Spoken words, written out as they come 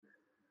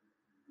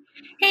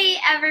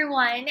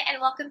everyone, and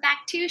welcome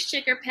back to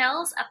Sugar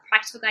Pills, a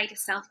practical guide to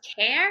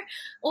self-care.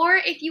 Or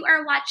if you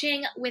are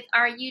watching with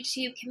our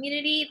YouTube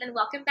community, then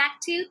welcome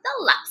back to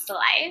The Lux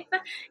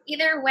Life.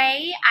 Either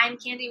way, I'm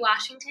Candy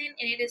Washington,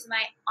 and it is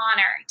my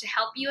honor to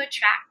help you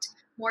attract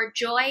more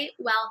joy,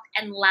 wealth,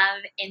 and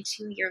love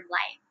into your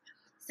life.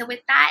 So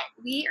with that,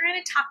 we are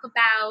going to talk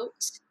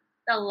about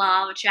the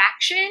law of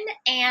attraction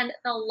and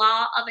the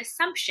law of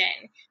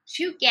assumption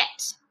to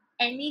get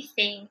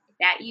anything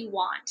that you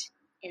want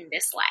in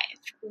this life.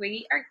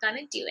 We are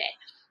gonna do it.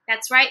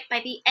 That's right, by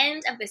the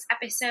end of this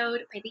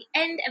episode, by the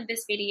end of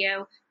this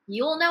video,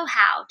 you'll know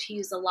how to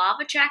use the law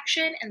of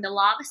attraction and the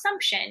law of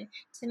assumption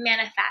to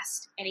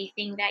manifest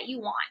anything that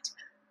you want.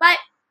 But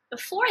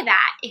before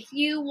that, if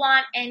you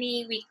want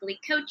any weekly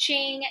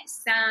coaching,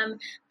 some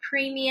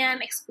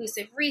premium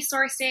exclusive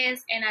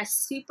resources, and a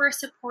super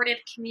supportive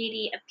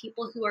community of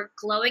people who are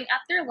glowing up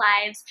their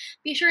lives,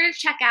 be sure to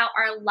check out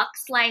our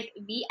Lux Life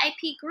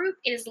VIP group.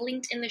 It is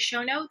linked in the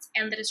show notes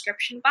and the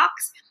description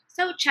box.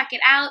 So check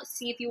it out,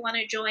 see if you want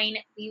to join.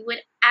 We would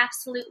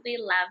absolutely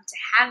love to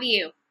have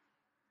you.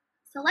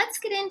 So let's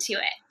get into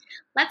it.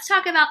 Let's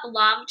talk about the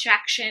law of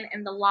attraction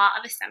and the law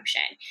of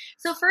assumption.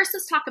 So first,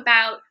 let's talk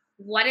about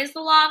what is the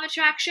law of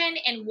attraction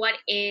and what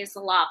is the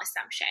law of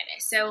assumption.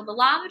 So the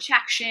law of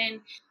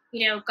attraction,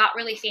 got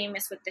really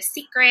famous with The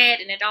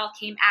Secret and it all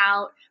came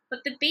out.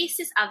 But the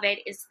basis of it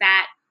is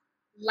that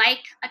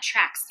like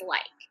attracts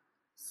like.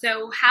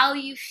 So how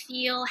you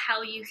feel,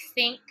 how you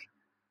think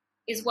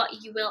is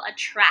what you will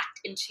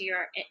attract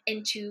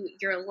into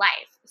your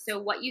life. So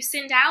what you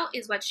send out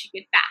is what you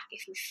get back.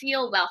 If you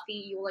feel wealthy,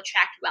 you will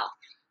attract wealth.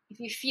 If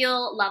you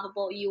feel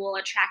lovable, you will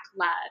attract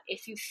love.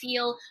 If you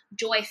feel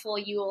joyful,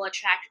 you will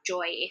attract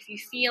joy. If you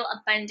feel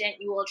abundant,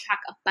 you will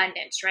attract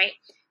abundance, right?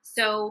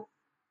 So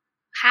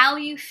how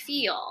you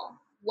feel,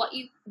 what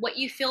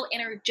you feel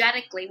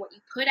energetically, what you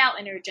put out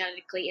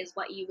energetically is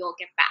what you will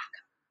get back,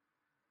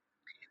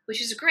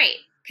 which is great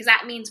because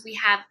that means we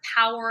have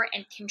power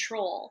and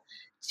control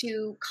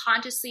to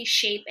consciously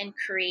shape and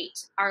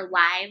create our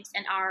lives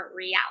and our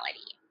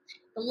reality.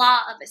 The law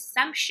of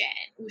assumption,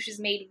 which is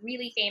made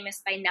really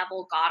famous by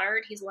Neville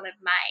Goddard. He's one of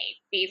my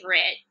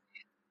favorite,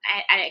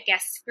 I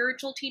guess,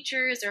 spiritual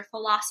teachers or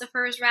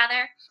philosophers,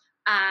 rather.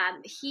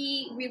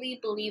 He really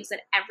believes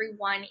that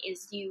everyone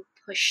is you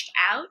pushed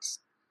out,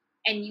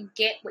 and you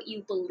get what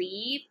you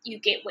believe, you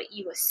get what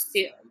you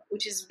assume,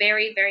 which is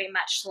very, very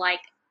much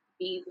like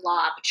the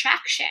law of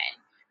attraction.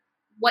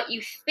 What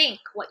you think,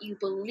 what you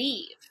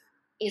believe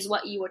is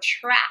what you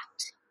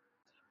attract.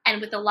 And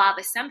with the law of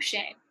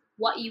assumption,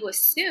 what you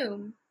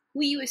assume,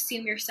 who you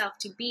assume yourself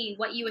to be,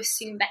 what you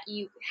assume that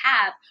you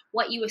have,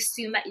 what you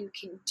assume that you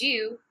can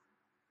do,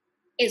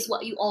 is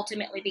what you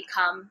ultimately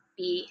become,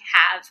 be,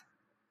 have,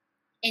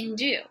 and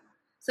do.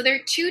 So there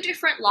are two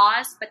different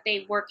laws, but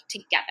they work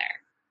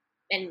together,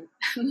 in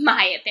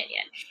my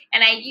opinion.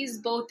 And I use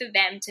both of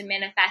them to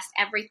manifest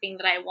everything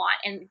that I want.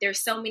 And there's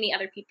so many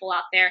other people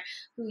out there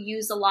who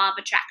use the law of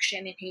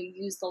attraction and who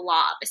use the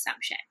law of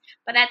assumption.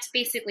 But that's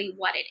basically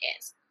what it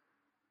is.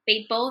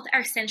 They both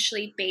are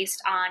essentially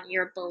based on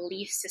your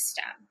belief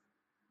system.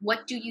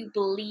 What do you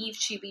believe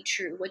to be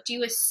true? What do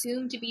you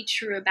assume to be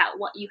true about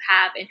what you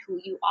have and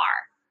who you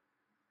are?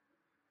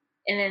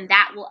 And then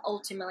that will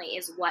ultimately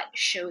is what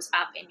shows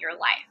up in your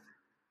life.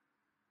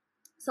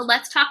 So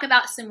let's talk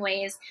about some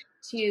ways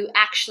to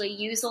actually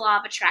use the law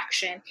of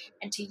attraction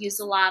and to use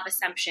the law of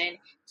assumption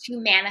to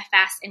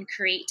manifest and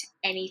create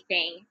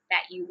anything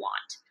that you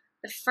want.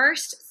 The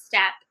first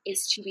step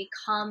is to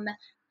become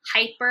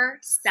hyper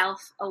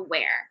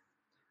self-aware.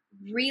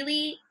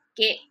 Really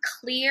get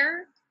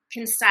clear,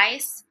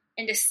 concise,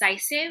 and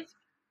decisive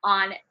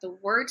on the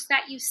words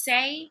that you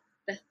say,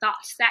 the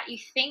thoughts that you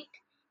think,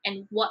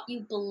 and what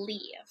you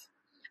believe.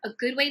 A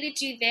good way to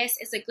do this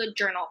is a good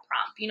journal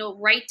prompt.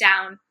 Write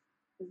down,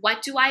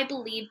 what do I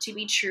believe to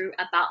be true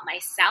about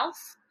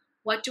myself?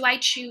 What do I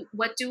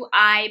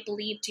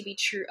believe to be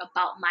true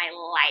about my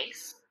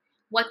life?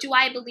 What do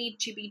I believe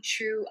to be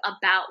true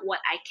about what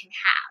I can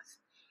have?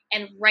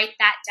 And write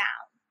that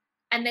down.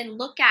 And then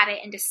look at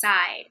it and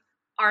decide,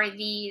 are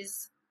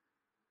these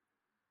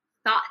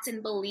thoughts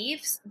and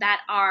beliefs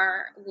that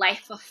are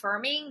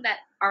life-affirming, that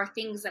are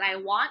things that I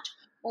want,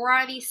 or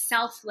are these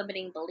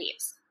self-limiting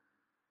beliefs?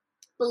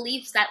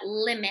 Beliefs that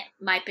limit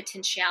my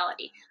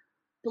potentiality.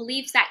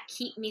 Beliefs that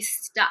keep me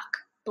stuck.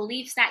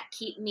 Beliefs that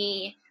keep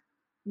me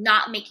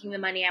not making the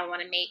money I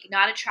want to make,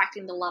 not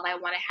attracting the love I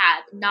want to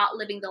have, not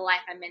living the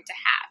life I'm meant to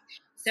have.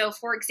 So,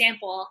 for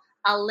example,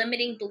 a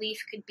limiting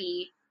belief could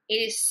be, it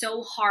is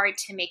so hard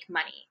to make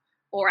money,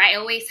 or I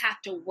always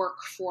have to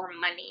work for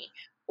money,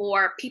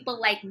 or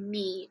people like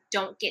me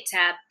don't get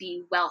to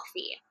be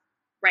wealthy,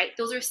 right?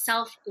 Those are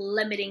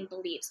self-limiting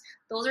beliefs.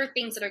 Those are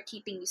things that are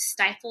keeping you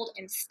stifled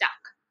and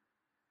stuck.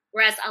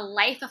 Whereas a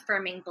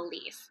life-affirming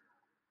belief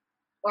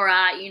or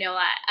a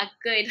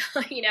good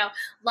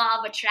law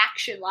of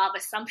attraction, law of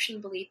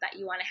assumption belief that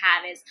you want to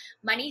have is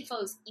money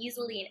flows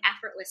easily and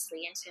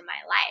effortlessly into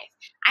my life.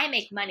 I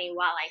make money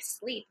while I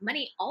sleep.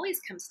 Money always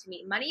comes to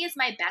me. Money is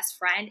my best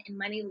friend, and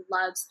money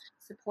loves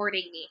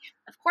supporting me.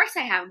 Of course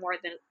I have more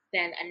than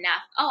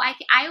enough.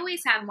 I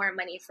always have more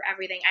money for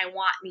everything I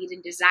want, need,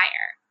 and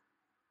desire.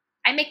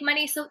 I make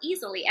money so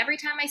easily. Every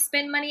time I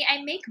spend money,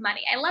 I make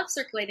money. I love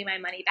circulating my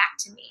money back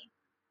to me.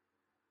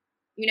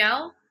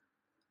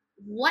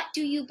 What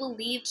do you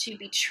believe to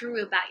be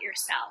true about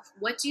yourself?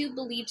 What do you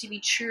believe to be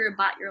true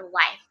about your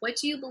life? What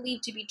do you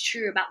believe to be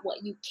true about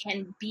what you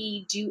can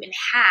be, do, and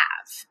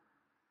have?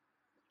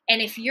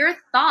 And if your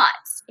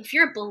thoughts, if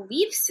your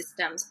belief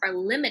systems are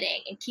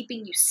limiting and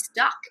keeping you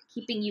stuck,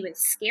 keeping you in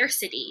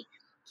scarcity,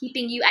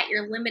 keeping you at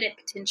your limited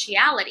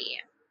potentiality,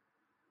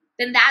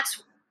 then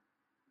that's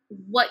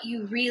what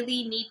you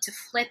really need to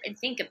flip and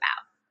think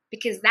about,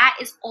 because that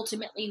is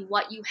ultimately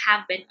what you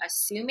have been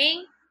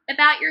assuming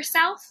about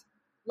yourself,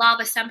 law of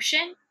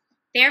assumption.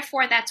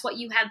 Therefore, that's what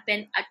you have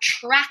been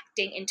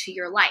attracting into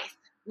your life,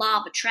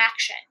 law of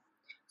attraction.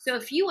 So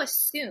if you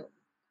assume,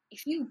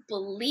 if you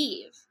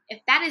believe,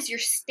 if that is your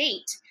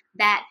state,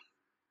 that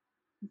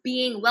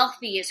being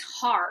wealthy is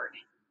hard,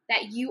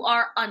 that you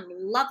are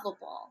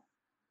unlovable,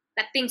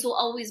 that things will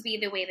always be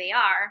the way they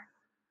are,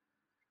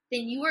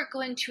 then you are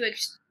going to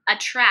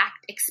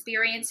attract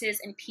experiences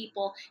and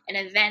people and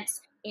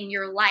events in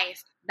your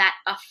life that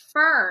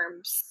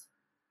affirms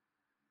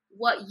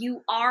what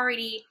you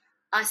already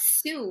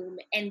assume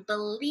and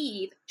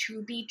believe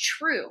to be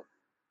true.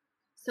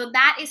 So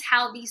that is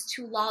how these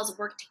two laws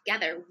work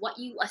together. What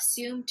you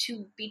assume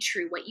to be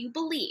true, what you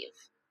believe,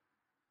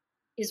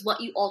 is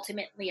what you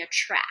ultimately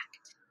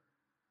attract.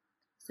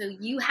 So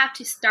you have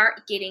to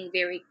start getting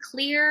very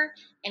clear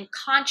and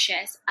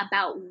conscious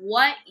about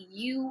what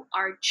you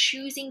are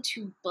choosing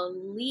to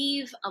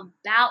believe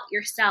about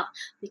yourself,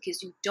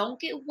 because you don't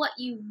get what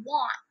you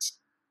want.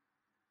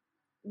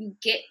 You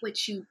get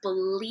what you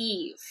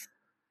believe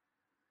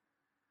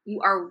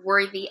you are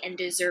worthy and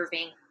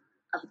deserving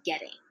of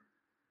getting.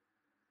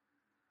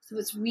 So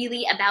it's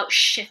really about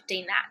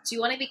shifting that. So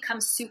you want to become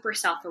super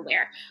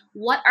self-aware.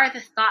 What are the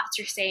thoughts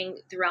you're saying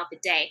throughout the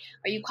day?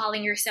 Are you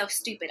calling yourself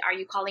stupid? Are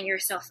you calling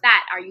yourself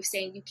fat? Are you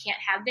saying you can't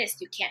have this,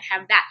 you can't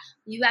have that?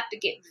 You have to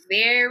get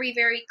very,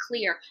 very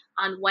clear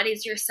on what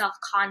is your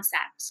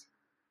self-concept.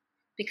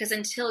 Because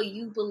until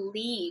you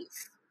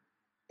believe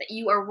that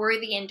you are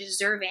worthy and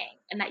deserving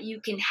and that you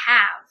can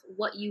have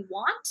what you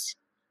want,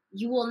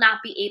 you will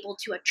not be able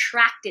to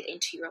attract it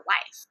into your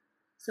life.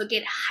 So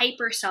get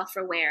hyper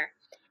self-aware,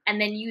 and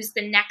then use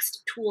the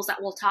next tools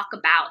that we'll talk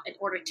about in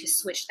order to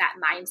switch that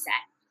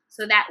mindset.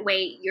 So that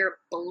way your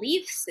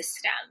belief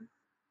system,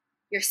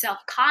 your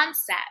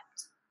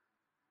self-concept,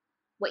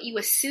 what you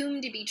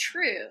assume to be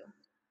true,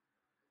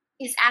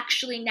 is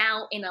actually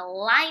now in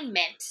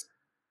alignment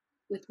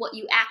with what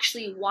you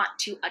actually want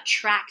to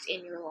attract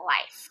in your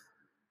life.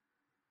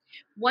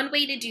 One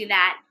way to do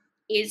that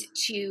is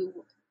to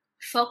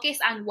focus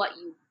on what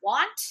you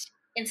want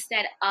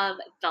instead of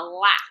the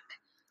lack.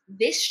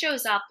 This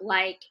shows up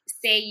like,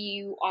 say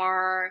you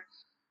are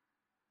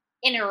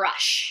in a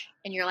rush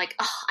and you're like,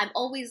 oh, I'm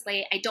always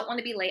late. I don't want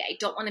to be late. I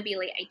don't want to be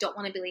late. I don't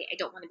want to be late. I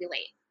don't want to be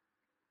late.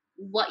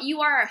 What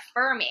you are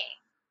affirming,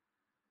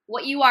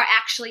 what you are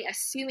actually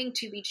assuming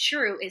to be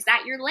true is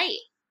that you're late.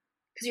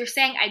 Because you're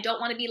saying, I don't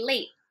want to be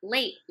late,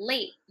 late,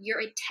 late. Your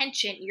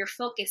attention, your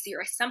focus,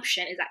 your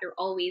assumption is that you're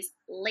always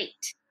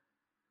late.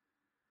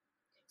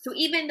 So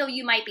even though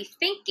you might be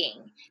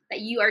thinking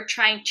that you are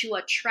trying to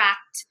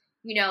attract,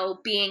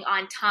 being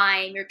on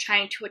time, you're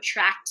trying to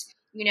attract,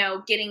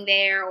 getting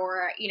there,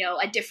 or,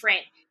 a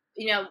different,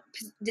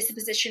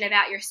 disposition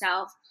about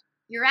yourself,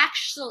 you're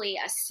actually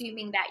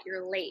assuming that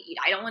you're late.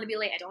 I don't want to be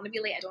late. I don't want to be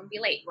late. I don't want to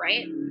be late,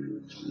 right?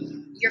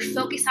 Your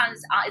focus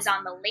is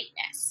on the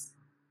lateness.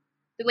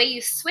 The way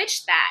you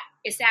switch that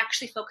is to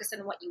actually focus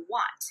on what you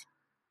want.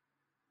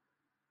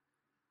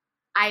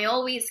 I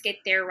always get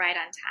there right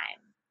on time.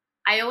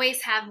 I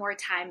always have more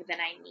time than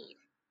I need,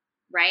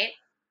 right?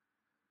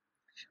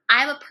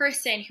 I'm a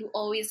person who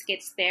always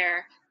gets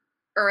there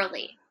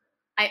early.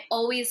 I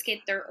always get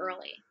there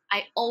early.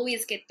 I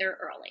always get there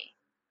early.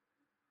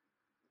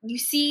 You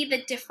see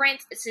the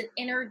difference? It's an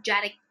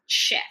energetic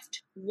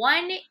shift.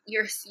 One,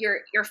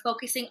 you're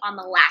focusing on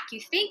the lack. You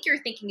think you're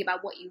thinking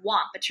about what you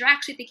want, but you're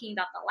actually thinking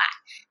about the lack.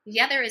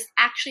 The other is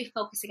actually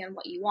focusing on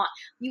what you want.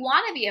 You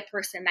want to be a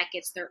person that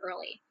gets there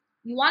early.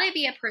 You want to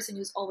be a person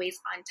who's always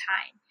on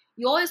time.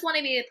 You always want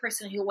to be a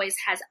person who always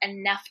has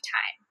enough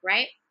time,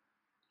 right?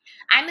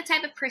 I'm the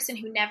type of person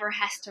who never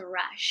has to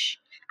rush.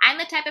 I'm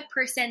the type of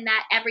person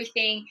that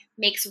everything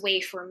makes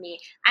way for me.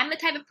 I'm the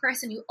type of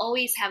person who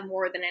always have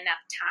more than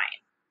enough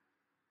time,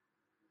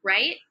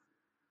 right?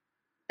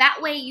 That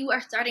way you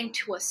are starting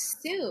to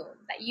assume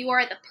that you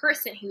are the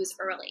person who's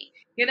early.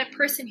 You're the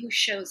person who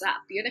shows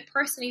up. You're the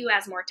person who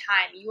has more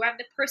time. You are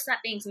the person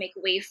that things make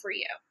way for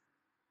you.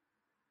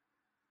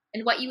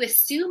 And what you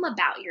assume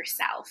about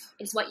yourself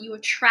is what you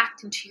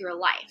attract into your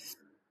life.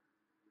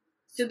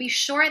 So be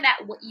sure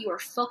that what you are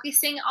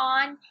focusing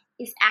on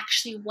is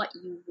actually what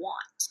you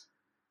want.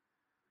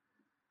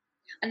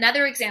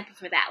 Another example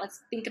for that,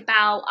 let's think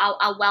about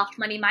a wealth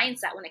money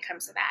mindset when it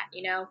comes to that.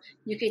 You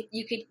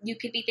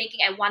could be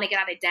thinking, I want to get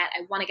out of debt.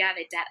 I want to get out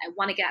of debt. I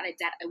want to get out of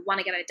debt. I want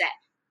to get out of debt.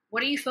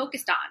 What are you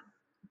focused on?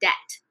 Debt,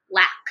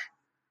 lack.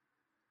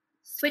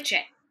 Switch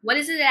it. What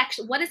is it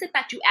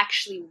that you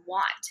actually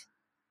want?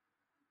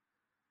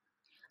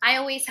 I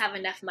always have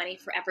enough money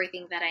for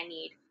everything that I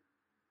need.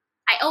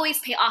 I always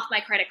pay off my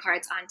credit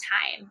cards on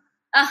time.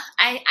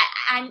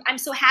 I'm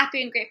so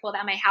happy and grateful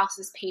that my house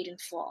is paid in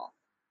full.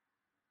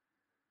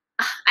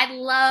 I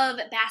love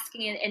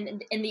basking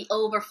in the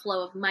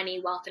overflow of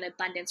money, wealth, and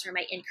abundance for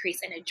my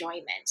increase and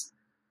enjoyment.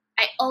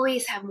 I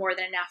always have more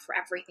than enough for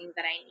everything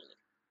that I need.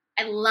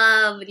 I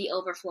love the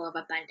overflow of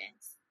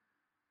abundance.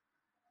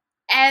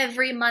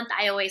 Every month,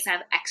 I always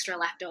have extra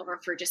left over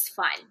for just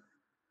fun.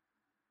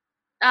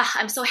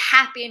 I'm so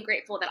happy and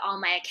grateful that all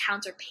my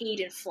accounts are paid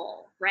in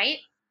full, right?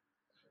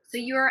 So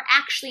you're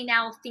actually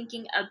now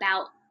thinking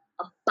about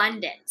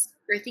abundance.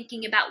 You're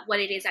thinking about what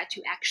it is that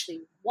you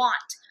actually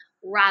want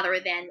rather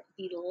than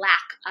the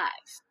lack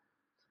of.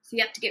 So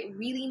you have to get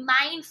really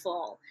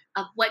mindful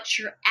of what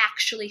you're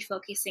actually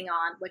focusing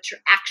on, what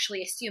you're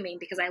actually assuming,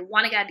 because I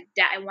want to get out of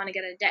debt, I want to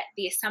get out of debt.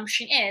 The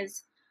assumption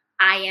is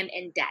I am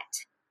in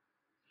debt.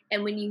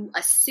 And when you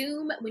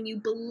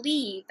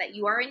believe that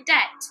you are in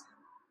debt,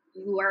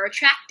 you are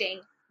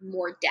attracting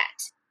more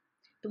debt.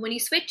 But when you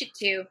switch it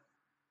to,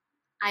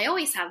 I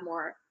always have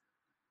more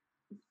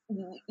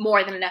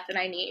than enough that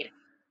I need,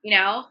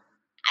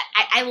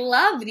 I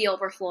love the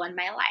overflow in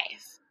my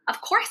life.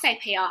 Of course I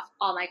pay off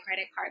all my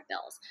credit card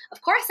bills.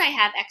 Of course I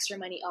have extra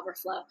money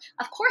overflow.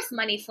 Of course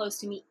money flows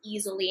to me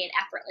easily and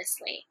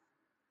effortlessly.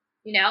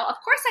 Of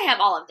course I have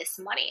all of this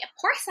money. Of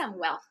course I'm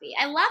wealthy.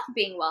 I love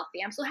being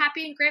wealthy. I'm so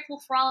happy and grateful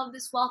for all of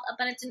this wealth,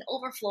 abundance, and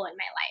overflow in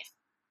my life.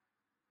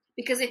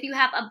 Because if you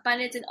have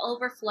abundance and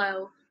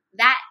overflow,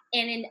 that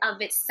in and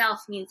of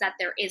itself means that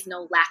there is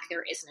no lack,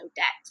 there is no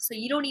debt. So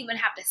you don't even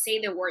have to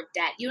say the word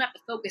debt. You don't have to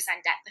focus on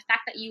debt. The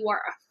fact that you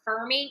are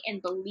affirming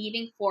and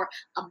believing for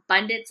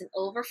abundance and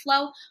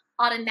overflow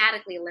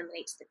automatically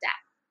eliminates the debt.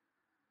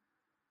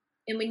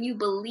 And when you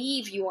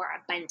believe you are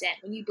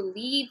abundant, when you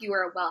believe you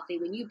are wealthy,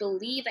 when you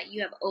believe that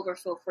you have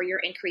overflow for your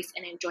increase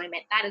in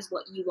enjoyment, that is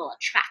what you will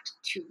attract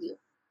to you,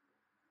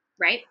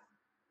 right?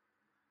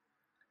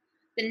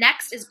 The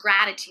next is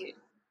gratitude.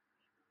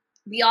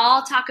 We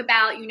all talk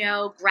about,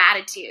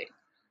 gratitude.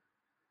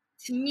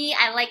 To me,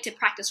 I like to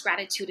practice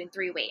gratitude in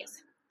 3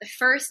 ways. The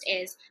first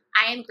is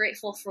I am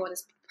grateful for what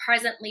is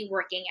presently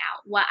working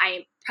out, what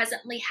I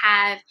presently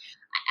have,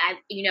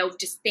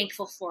 just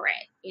thankful for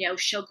it,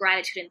 show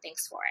gratitude and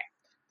thanks for it.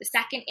 The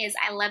second is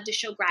I love to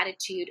show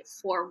gratitude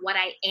for what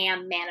I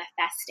am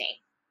manifesting,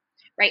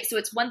 right? So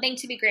it's one thing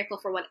to be grateful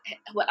for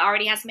what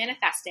already has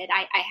manifested.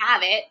 I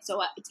have it,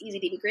 so it's easy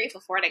to be grateful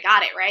for it. I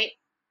got it, right?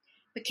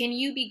 But can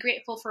you be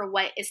grateful for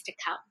what is to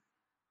come?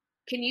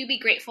 Can you be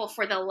grateful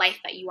for the life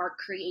that you are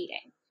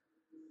creating?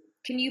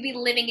 Can you be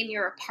living in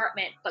your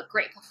apartment but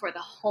grateful for the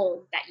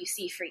home that you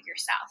see for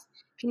yourself?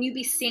 Can you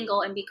be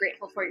single and be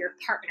grateful for your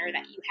partner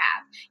that you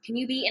have? Can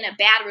you be in a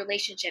bad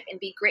relationship and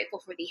be grateful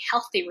for the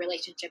healthy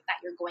relationship that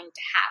you're going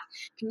to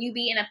have? Can you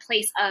be in a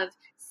place of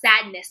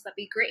sadness but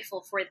be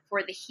grateful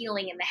for the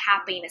healing and the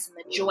happiness and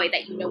the joy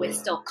that you know is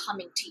still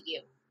coming to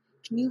you?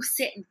 Can you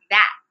sit in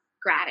that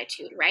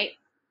gratitude, right?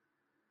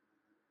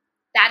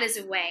 That is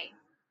a way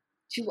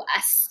to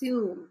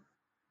assume.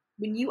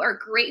 When you are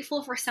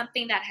grateful for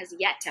something that has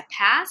yet to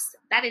pass,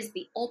 that is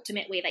the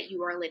ultimate way that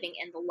you are living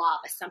in the law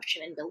of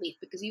assumption and belief,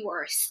 because you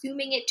are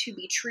assuming it to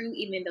be true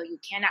even though you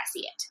cannot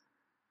see it.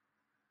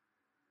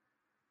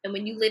 And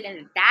when you live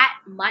in that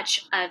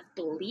much of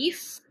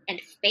belief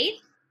and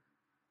faith,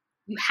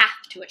 you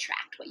have to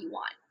attract what you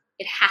want.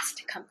 It has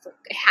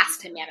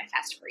to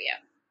manifest for you.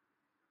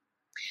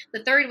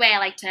 The third way I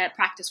like to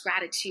practice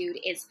gratitude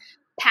is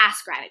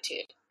past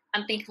gratitude.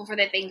 I'm thankful for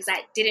the things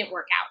that didn't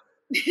work out.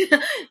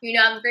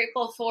 I'm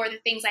grateful for the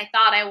things I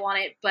thought I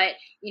wanted, but,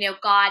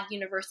 God,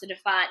 universe, the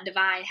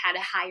divine had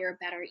a higher,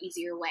 better,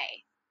 easier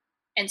way.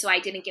 And so I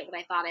didn't get what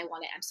I thought I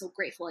wanted. I'm so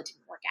grateful it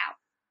didn't work out.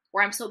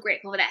 Or I'm so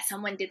grateful that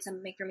someone did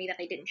something for me that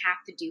they didn't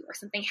have to do, or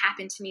something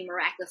happened to me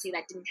miraculously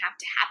that didn't have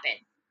to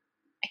happen.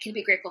 I can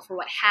be grateful for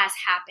what has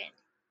happened.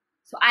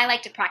 So I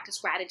like to practice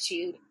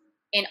gratitude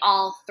in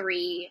all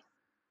 3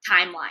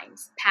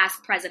 timelines,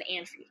 past, present,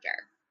 and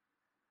future.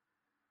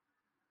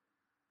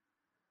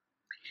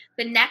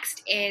 The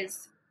next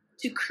is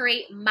to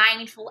create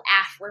mindful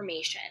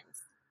affirmations.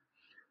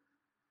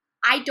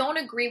 I don't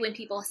agree when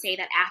people say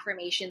that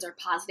affirmations are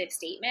positive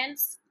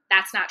statements.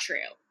 That's not true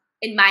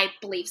in my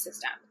belief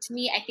system. To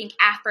me, I think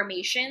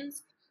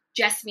affirmations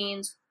just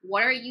means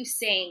what are you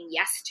saying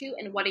yes to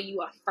and what are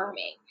you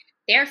affirming.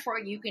 Therefore,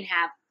 you can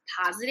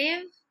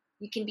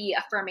be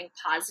affirming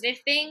positive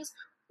things,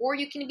 or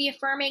you can be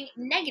affirming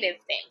negative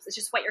things. It's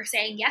just what you're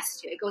saying yes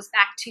to. It goes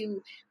back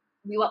to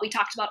what we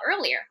talked about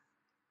earlier.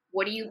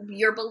 What are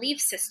your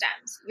belief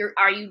systems?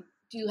 Are you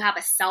Do you have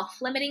a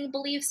self-limiting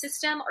belief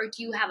system, or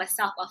do you have a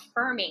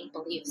self-affirming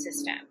belief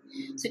system?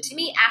 So to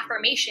me,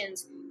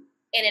 affirmations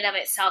in and of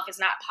itself is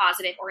not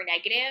positive or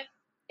negative.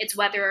 It's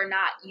whether or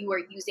not you are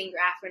using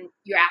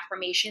your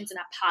affirmations in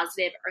a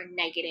positive or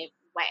negative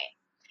way.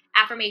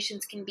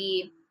 Affirmations can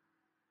be,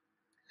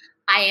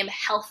 I am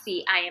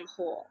healthy, I am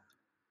whole.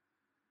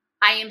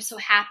 I am so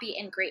happy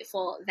and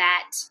grateful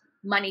that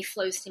money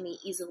flows to me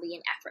easily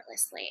and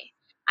effortlessly.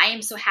 I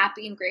am so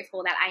happy and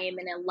grateful that I am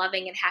in a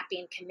loving and happy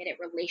and committed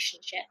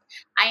relationship.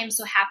 I am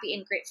so happy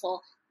and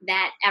grateful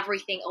that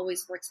everything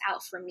always works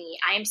out for me.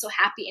 I am so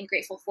happy and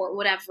grateful for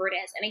whatever it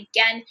is. And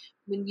again,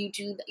 when you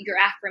do your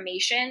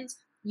affirmations,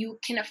 you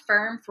can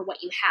affirm for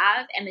what you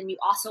have, and then you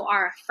also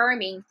are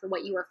affirming for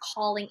what you are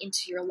calling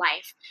into your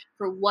life,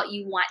 for what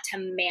you want to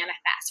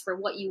manifest, for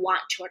what you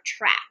want to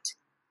attract.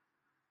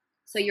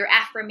 So your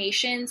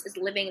affirmations is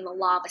living in the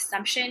law of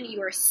assumption.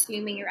 You are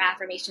assuming your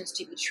affirmations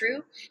to be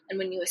true. And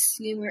when you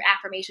assume your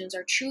affirmations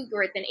are true,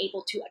 you're then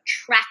able to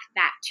attract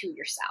that to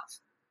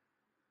yourself.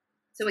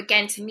 So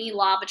again, to me,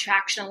 law of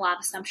attraction and law of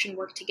assumption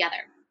work together.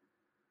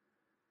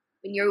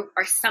 When your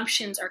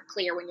assumptions are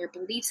clear, when your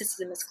belief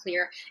system is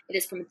clear, it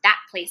is from that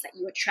place that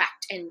you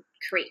attract and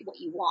create what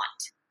you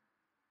want.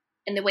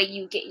 And the way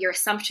you get your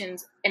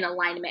assumptions in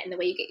alignment and the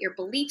way you get your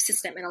belief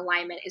system in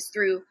alignment is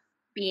through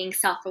being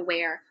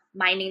self-aware,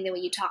 minding the way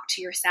you talk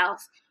to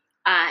yourself,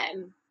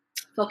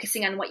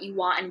 focusing on what you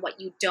want and what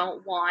you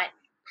don't want,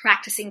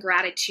 practicing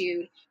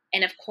gratitude,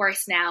 and of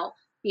course now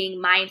being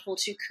mindful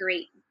to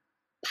create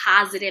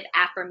positive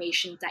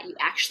affirmations that you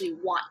actually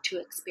want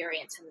to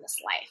experience in this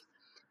life.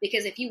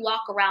 Because if you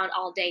walk around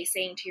all day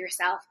saying to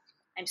yourself,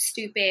 I'm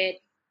stupid,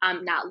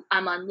 I'm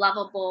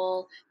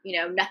unlovable,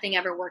 nothing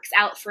ever works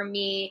out for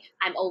me,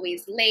 I'm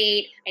always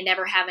late, I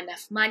never have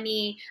enough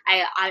money,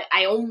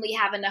 I only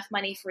have enough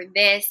money for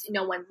this,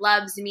 no one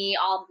loves me,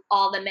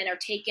 all the men are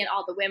taken,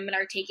 all the women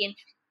are taken.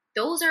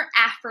 Those are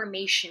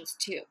affirmations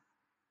too.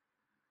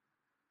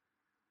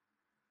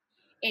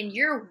 And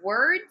your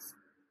words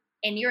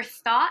and your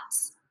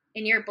thoughts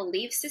and your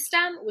belief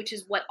system, which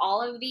is what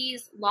all of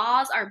these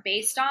laws are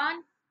based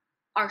on,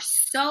 are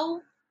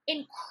so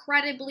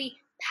incredibly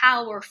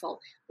powerful.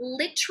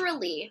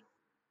 Literally,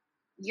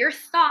 your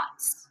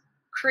thoughts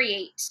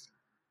create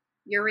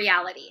your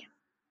reality.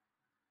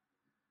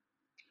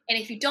 And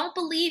if you don't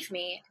believe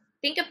me,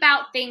 think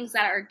about things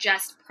that are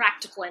just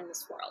practical in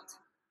this world.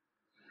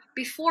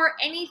 Before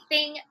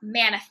anything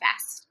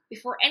manifests,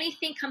 before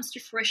anything comes to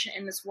fruition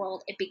in this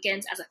world, it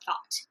begins as a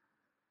thought.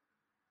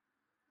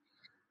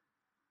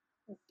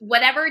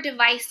 Whatever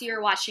device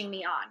you're watching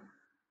me on,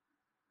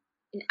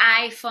 an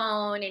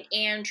iPhone, an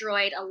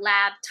Android, a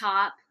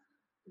laptop,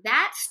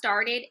 that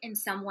started in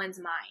someone's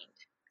mind.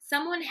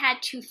 Someone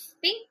had to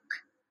think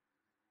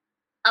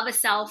of a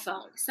cell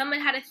phone. Someone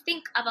had to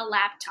think of a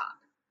laptop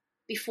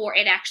before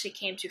it actually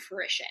came to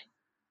fruition.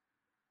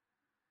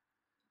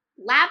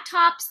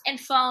 Laptops and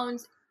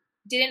phones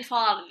didn't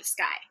fall out of the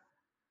sky.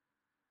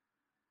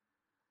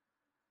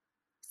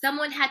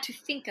 Someone had to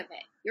think of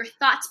it. Your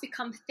thoughts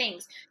become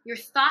things. Your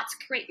thoughts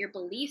create your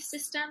belief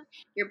system.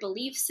 Your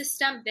belief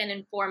system then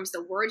informs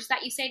the words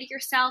that you say to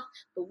yourself.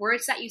 The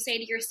words that you say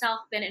to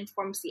yourself then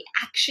informs the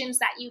actions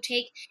that you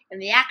take.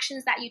 And the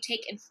actions that you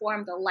take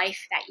inform the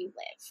life that you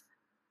live.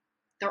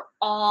 They're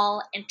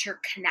all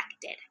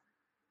interconnected.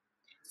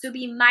 So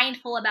be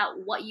mindful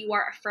about what you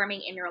are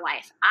affirming in your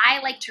life.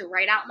 I like to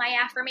write out my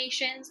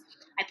affirmations.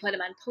 I put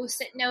them on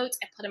Post-it notes.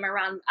 I put them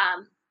around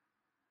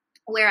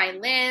where I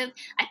live.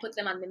 I put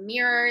them on the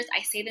mirrors.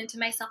 I say them to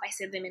myself. I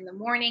say them in the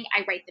morning.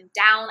 I write them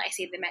down. I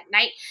say them at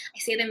night. I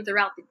say them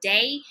throughout the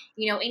day.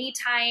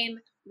 Anytime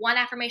one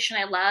affirmation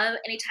I love,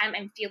 anytime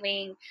I'm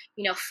feeling,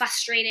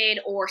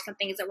 frustrated or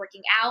something isn't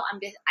working out,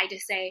 I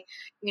just say,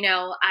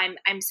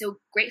 I'm so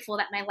grateful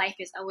that my life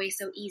is always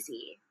so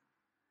easy.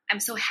 I'm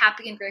so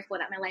happy and grateful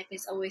that my life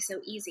is always so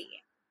easy.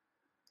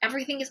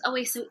 Everything is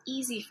always so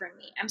easy for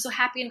me. I'm so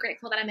happy and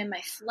grateful that I'm in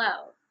my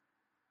flow.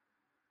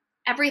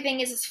 Everything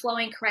is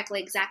flowing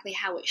correctly, exactly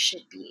how it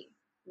should be,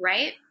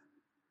 right?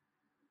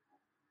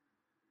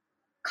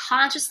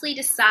 Consciously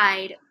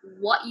decide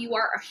what you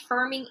are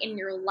affirming in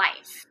your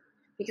life.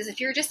 Because if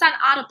you're just on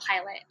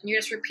autopilot and you're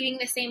just repeating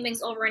the same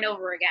things over and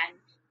over again,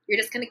 you're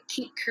just going to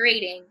keep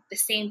creating the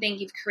same thing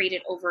you've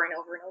created over and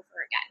over and over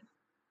again.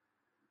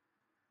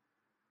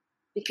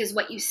 Because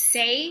what you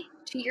say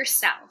to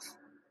yourself,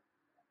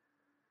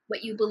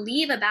 what you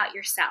believe about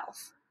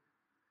yourself,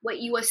 what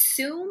you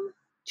assume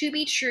to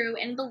be true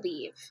and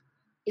believe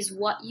is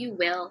what you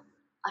will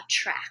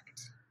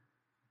attract.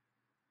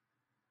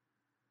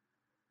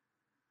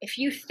 If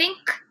you think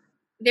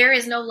there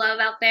is no love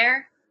out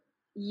there,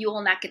 you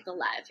will not get the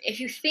love.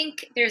 If you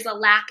think there's a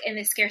lack and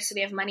the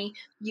scarcity of money,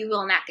 you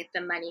will not get the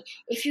money.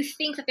 If you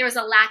think that there's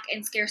a lack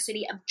and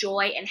scarcity of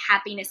joy and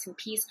happiness and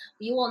peace,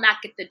 you will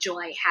not get the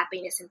joy,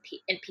 happiness, and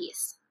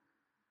peace.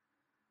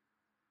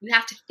 You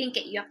have to think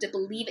it, you have to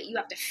believe it, you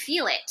have to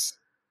feel it,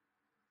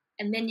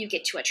 and then you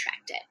get to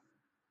attract it.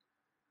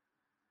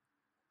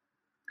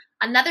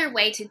 Another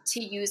way to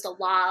use the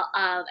law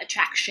of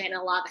attraction,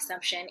 a law of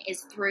assumption,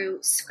 is through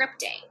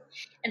scripting.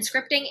 And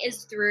scripting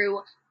is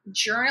through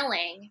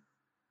journaling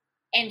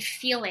and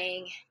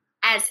feeling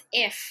as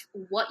if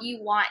what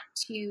you want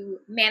to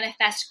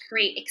manifest,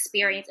 create,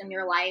 experience in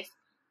your life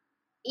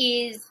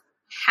is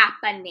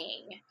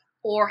happening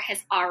or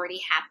has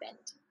already happened.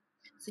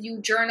 So you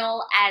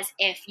journal as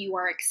if you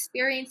are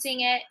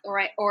experiencing it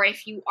or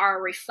if you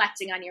are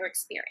reflecting on your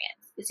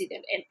experience. It's either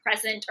in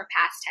present or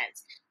past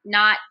tense,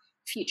 not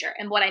future.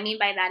 And what I mean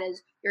by that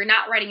is you're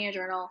not writing in your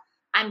journal,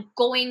 I'm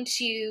going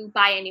to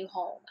buy a new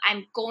home.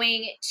 I'm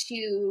going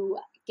to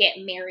get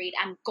married.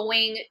 I'm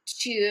going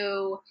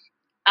to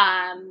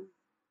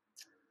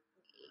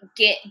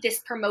get this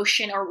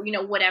promotion or,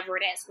 whatever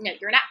it is. No,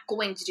 you're not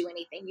going to do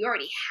anything. You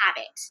already have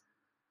it.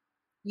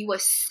 You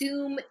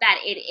assume that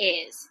it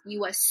is.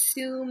 You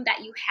assume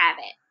that you have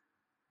it.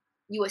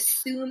 You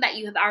assume that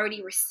you have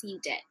already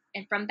received it.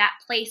 And from that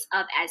place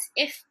of as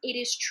if it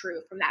is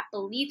true, from that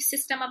belief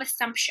system of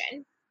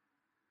assumption,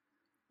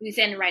 you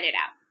then write it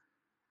out.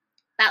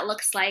 That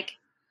looks like,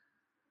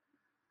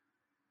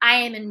 I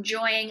am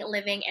enjoying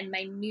living in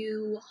my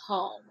new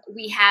home.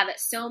 We have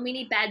so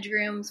many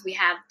bedrooms. We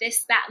have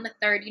this, that, and the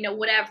third,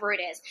 whatever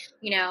it is.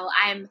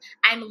 I'm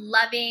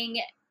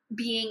loving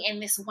being in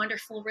this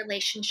wonderful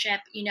relationship,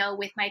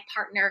 with my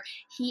partner.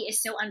 He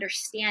is so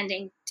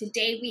understanding.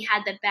 Today we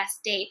had the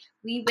best date.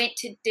 We went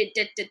to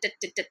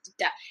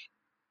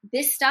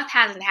This stuff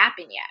hasn't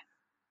happened yet,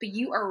 but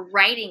you are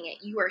writing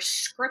it. You are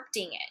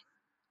scripting it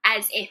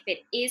as if it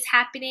is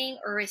happening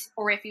or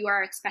if you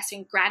are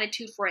expressing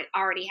gratitude for it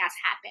already has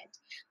happened.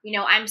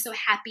 I'm so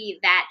happy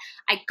that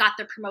I got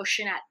the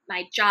promotion at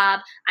my job.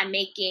 I'm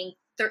making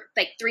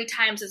 3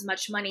 times as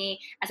much money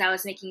as I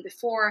was making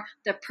before.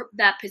 The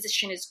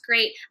position is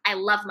great. I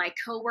love my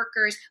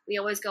coworkers. We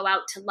always go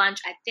out to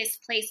lunch at this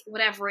place,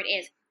 whatever it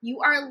is.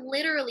 You are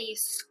literally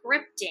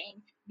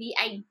scripting the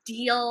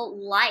ideal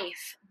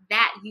life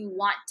that you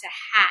want to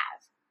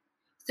have.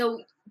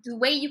 So the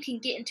way you can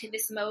get into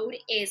this mode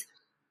is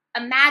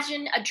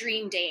imagine a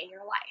dream day in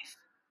your life.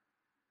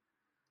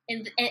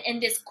 In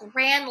this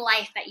grand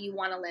life that you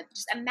want to live,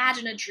 just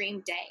imagine a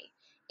dream day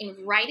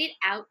and write it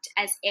out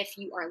as if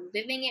you are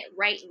living it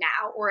right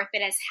now or if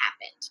it has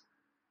happened.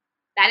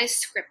 That is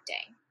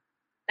scripting.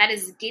 That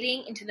is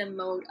getting into the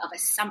mode of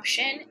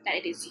assumption that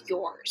it is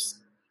yours.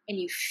 And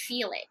you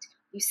feel it.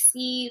 You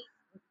see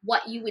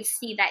what you would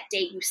see that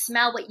day. You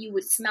smell what you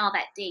would smell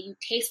that day. You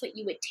taste what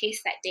you would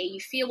taste that day. You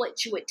feel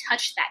what you would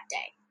touch that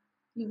day.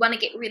 You want to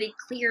get really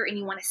clear and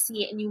you want to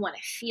see it and you want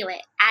to feel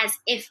it as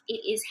if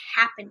it is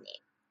happening.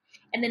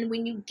 And then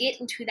when you get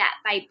into that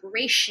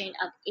vibration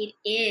of it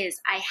is,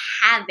 I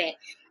have it,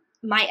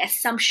 my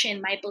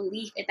assumption, my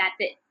belief that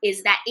it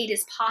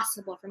is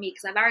possible for me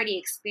because I've already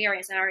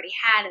experienced, I already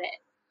had it.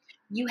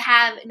 You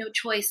have no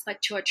choice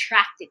but to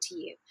attract it to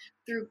you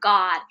through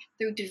God,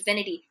 through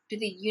divinity, through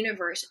the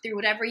universe, through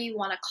whatever you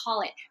want to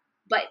call it.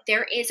 But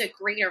there is a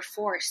greater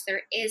force.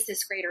 There is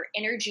this greater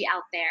energy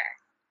out there.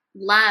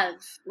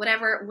 Love,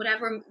 whatever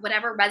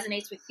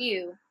resonates with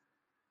you,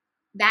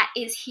 that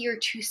is here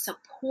to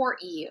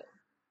support you.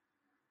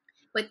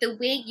 But the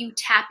way you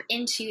tap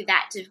into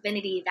that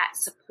divinity, that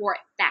support,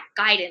 that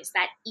guidance,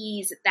 that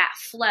ease, that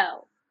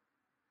flow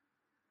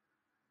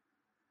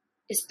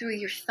is through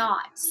your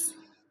thoughts.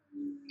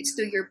 It's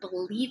through your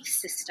belief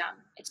system.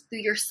 It's through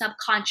your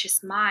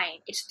subconscious mind.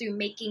 It's through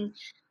making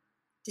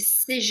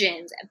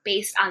decisions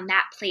based on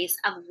that place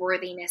of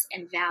worthiness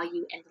and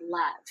value and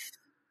love.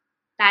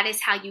 That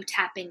is how you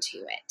tap into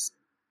it.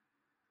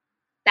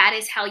 That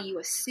is how you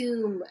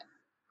assume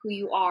who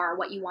you are,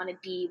 what you want to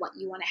be, what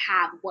you want to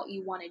have, what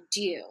you want to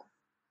do.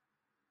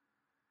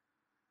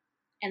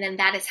 And then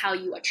that is how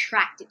you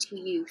attract it to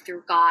you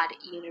through God,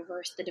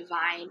 universe, the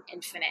divine,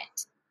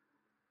 infinite.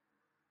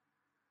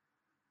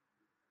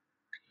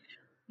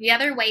 The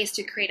other way is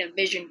to create a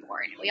vision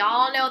board. We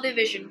all know the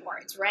vision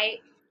boards, right?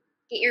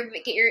 Get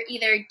your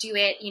either do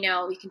it,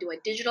 you can do a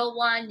digital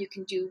one, you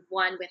can do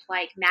one with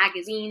like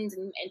magazines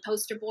and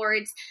poster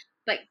boards,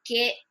 but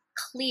get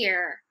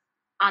clear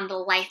on the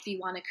life you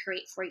want to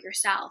create for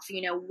yourself.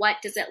 What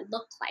does it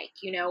look like?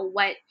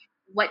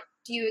 What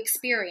do you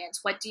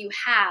experience? What do you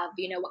have?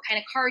 What kind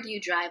of car do you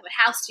drive? What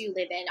house do you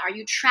live in? Are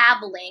you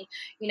traveling?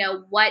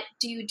 What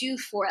do you do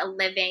for a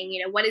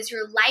living? What is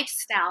your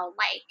lifestyle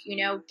like?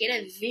 Get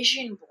a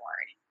vision board.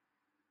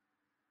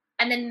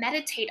 And then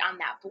meditate on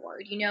that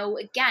board.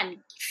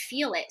 Again,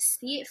 feel it,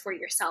 see it for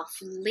yourself,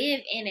 live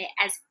in it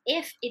as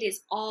if it is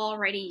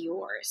already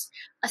yours.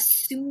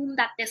 Assume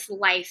that this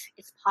life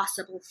is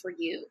possible for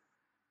you.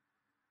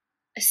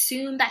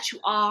 Assume that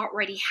you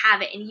already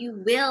have it and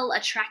you will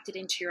attract it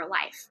into your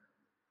life.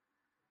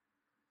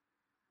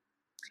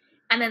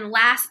 And then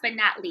last but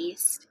not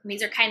least,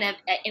 these are kind of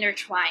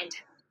intertwined,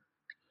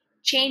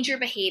 change your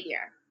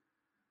behavior.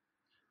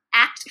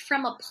 Act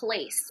from a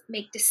place,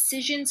 make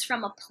decisions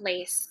from a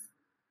place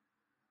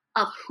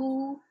of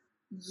who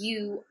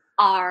you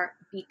are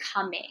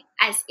becoming,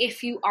 as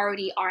if you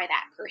already are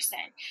that person.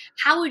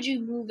 How would you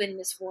move in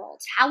this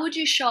world? How would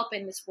you show up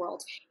in this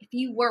world if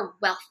you were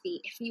wealthy,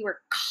 if you were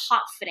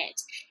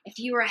confident, if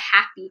you were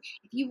happy,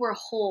 if you were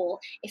whole,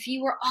 if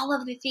you were all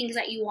of the things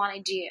that you want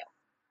to do?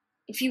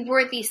 If you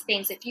were these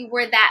things, if you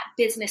were that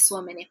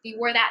businesswoman, if you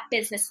were that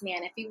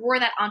businessman, if you were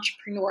that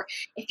entrepreneur,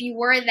 if you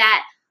were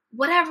that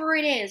whatever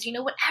it is,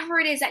 whatever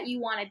it is that you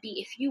want to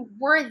be, if you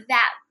were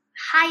that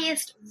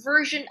highest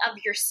version of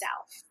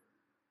yourself,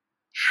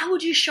 how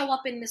would you show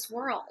up in this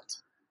world?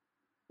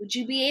 Would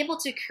you be able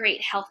to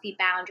create healthy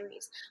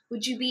boundaries?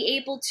 Would you be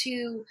able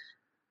to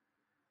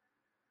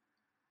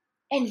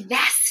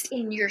invest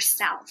in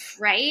yourself,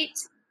 right?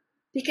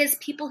 Because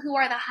people who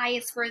are the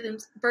highest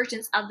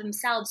versions of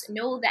themselves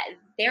know that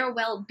their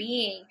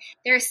well-being,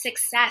 their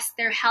success,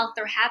 their health,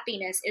 their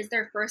happiness is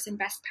their first and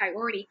best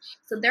priority.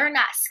 So they're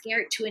not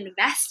scared to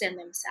invest in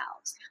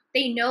themselves.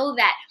 They know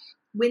that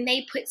when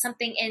they put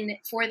something in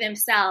for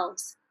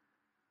themselves,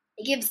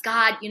 it gives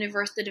God,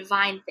 universe, the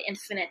divine, the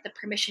infinite, the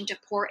permission to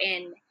pour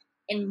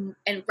in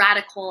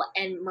radical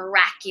and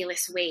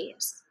miraculous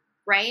ways,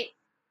 right?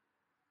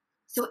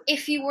 So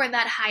if you were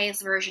that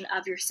highest version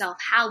of yourself,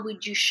 how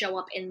would you show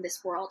up in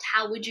this world?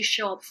 How would you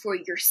show up for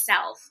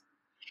yourself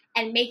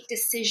and make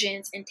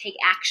decisions and take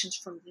actions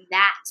from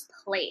that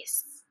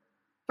place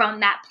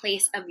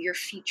of your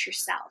future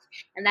self?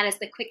 And that is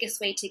the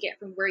quickest way to get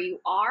from where you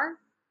are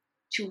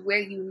to where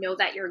you know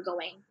that you're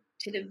going,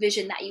 to the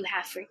vision that you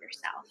have for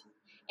yourself.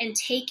 And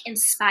take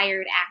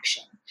inspired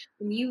action.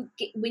 When you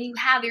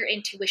have your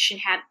intuition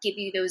give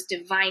you those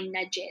divine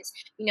nudges,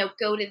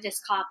 go to this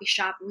coffee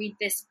shop, read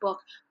this book,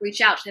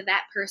 reach out to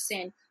that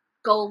person,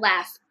 go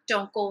left,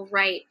 don't go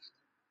right.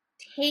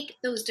 Take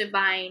those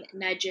divine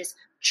nudges.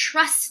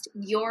 Trust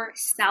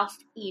yourself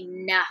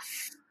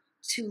enough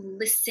to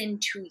listen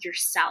to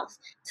yourself,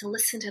 to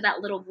listen to that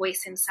little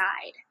voice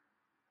inside.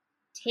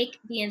 Take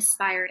the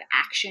inspired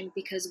action,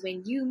 because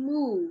when you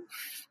move,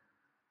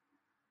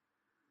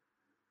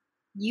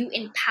 you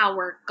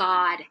empower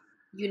God,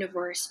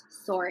 universe,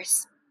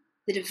 source,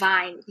 the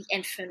divine, the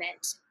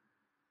infinite,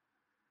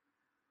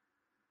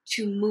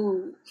 to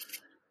move.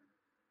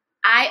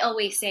 I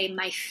always say,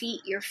 my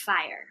feet, your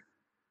fire.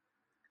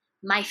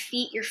 My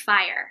feet, your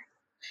fire.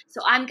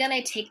 So I'm going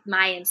to take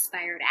my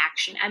inspired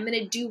action. I'm going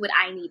to do what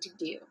I need to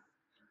do.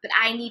 But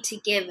I need to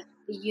give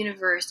the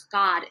universe,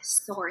 God,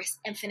 source,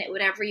 infinite,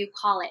 whatever you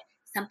call it,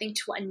 something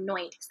to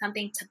anoint,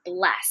 something to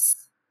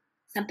bless,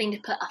 something to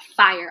put a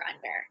fire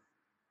under.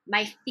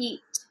 My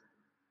feet,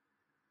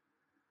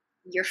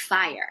 your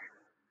fire.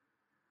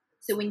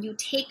 So when you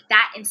take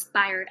that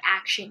inspired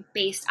action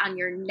based on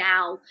your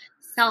now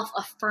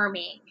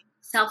self-affirming,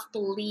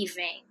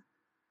 self-believing,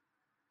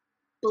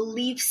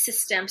 belief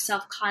system,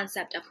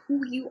 self-concept of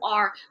who you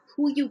are,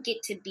 who you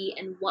get to be,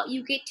 and what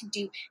you get to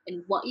do,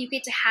 and what you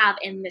get to have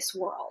in this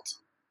world,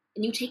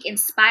 and you take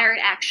inspired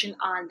action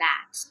on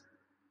that,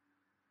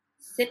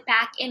 sit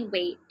back and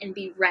wait and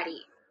be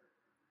ready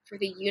for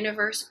the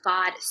universe,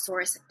 God,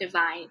 source,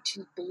 divine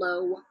to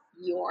blow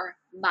your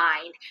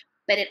mind.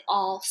 But it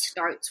all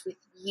starts with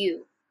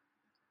you.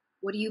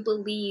 What do you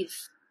believe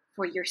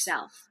for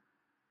yourself?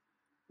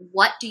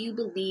 What do you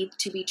believe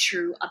to be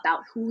true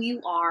about who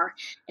you are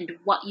and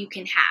what you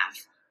can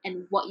have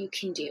and what you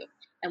can do?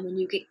 And when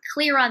you get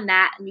clear on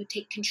that and you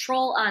take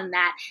control on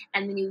that,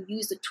 and then you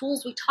use the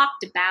tools we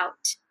talked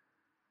about,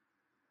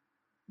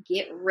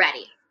 get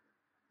ready.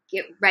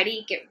 Get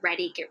ready, get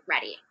ready, get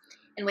ready.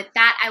 And with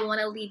that, I want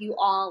to leave you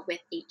all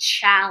with a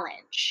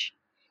challenge.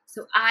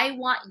 So I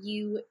want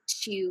you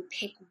to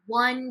pick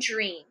one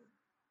dream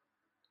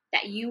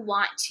that you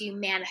want to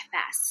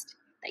manifest,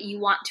 that you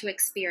want to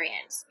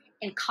experience,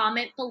 and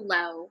comment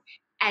below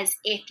as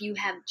if you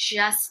have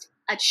just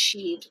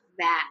achieved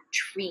that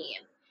dream.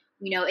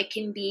 It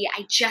can be,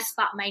 I just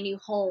bought my new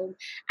home.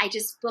 I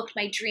just booked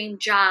my dream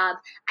job.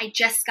 I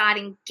just got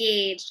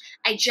engaged.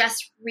 I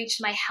just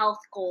reached my health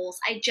goals.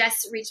 I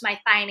just reached my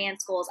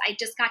finance goals. I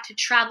just got to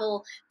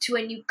travel to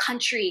a new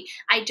country.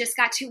 I just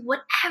got to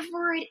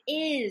whatever it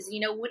is,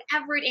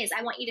 whatever it is.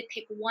 I want you to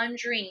pick one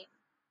dream.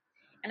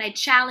 And I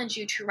challenge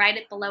you to write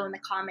it below in the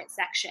comment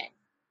section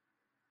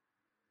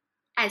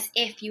as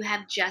if you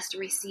have just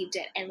received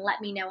it, and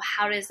let me know,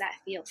 how does that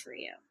feel for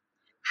you?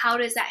 How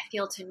does that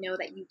feel to know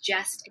that you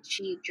just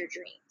achieved your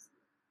dreams?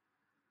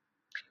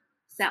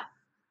 So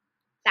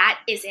that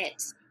is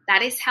it.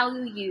 That is how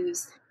you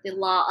use the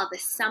law of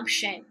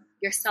assumption,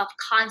 your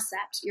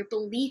self-concept, your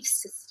belief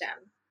system,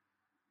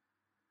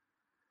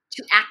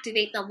 to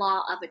activate the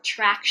law of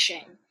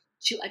attraction,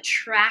 to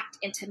attract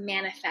and to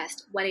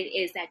manifest what it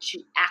is that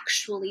you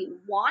actually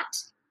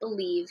want,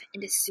 believe,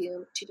 and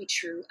assume to be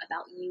true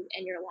about you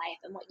and your life,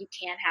 and what you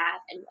can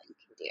have and what you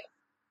can do.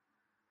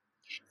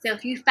 So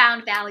if you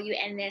found value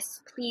in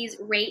this, please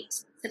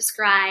rate,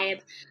 subscribe,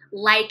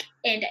 like,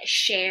 and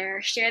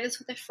share. Share this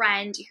with a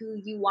friend who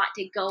you want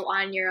to go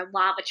on your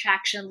law of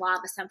attraction, law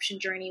of assumption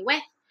journey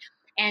with.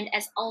 And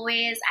as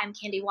always, I'm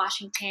Candy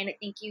Washington.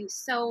 Thank you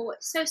so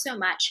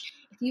much.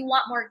 If you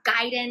want more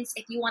guidance,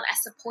 if you want a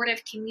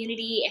supportive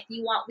community, if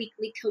you want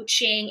weekly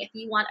coaching, if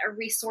you want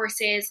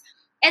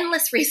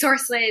endless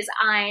resources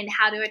on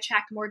how to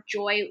attract more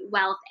joy,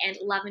 wealth, and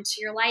love into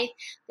your life,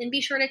 then be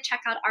sure to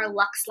check out our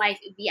Lux Life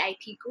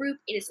VIP group.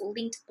 It is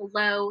linked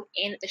below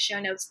in the show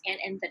notes and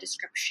in the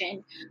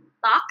description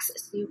box,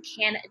 so you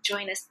can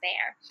join us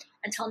there.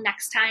 Until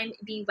next time,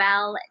 be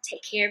well,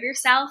 take care of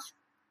yourself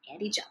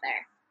and each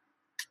other.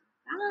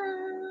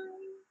 Bye.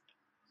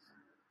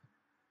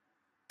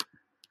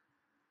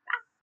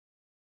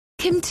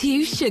 Welcome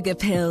to Sugar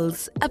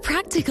Pills, a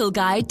practical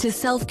guide to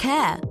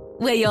self-care,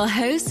 where your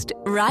host,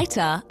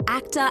 writer,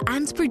 actor,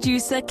 and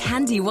producer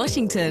Candy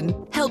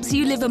Washington helps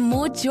you live a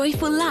more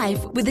joyful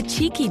life with a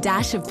cheeky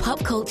dash of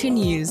pop culture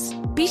news.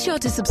 Be sure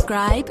to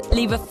subscribe,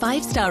 leave a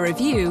 5-star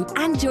review,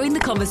 and join the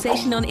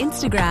conversation on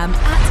Instagram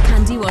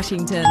 @Candy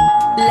Washington.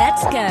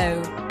 Let's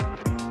go!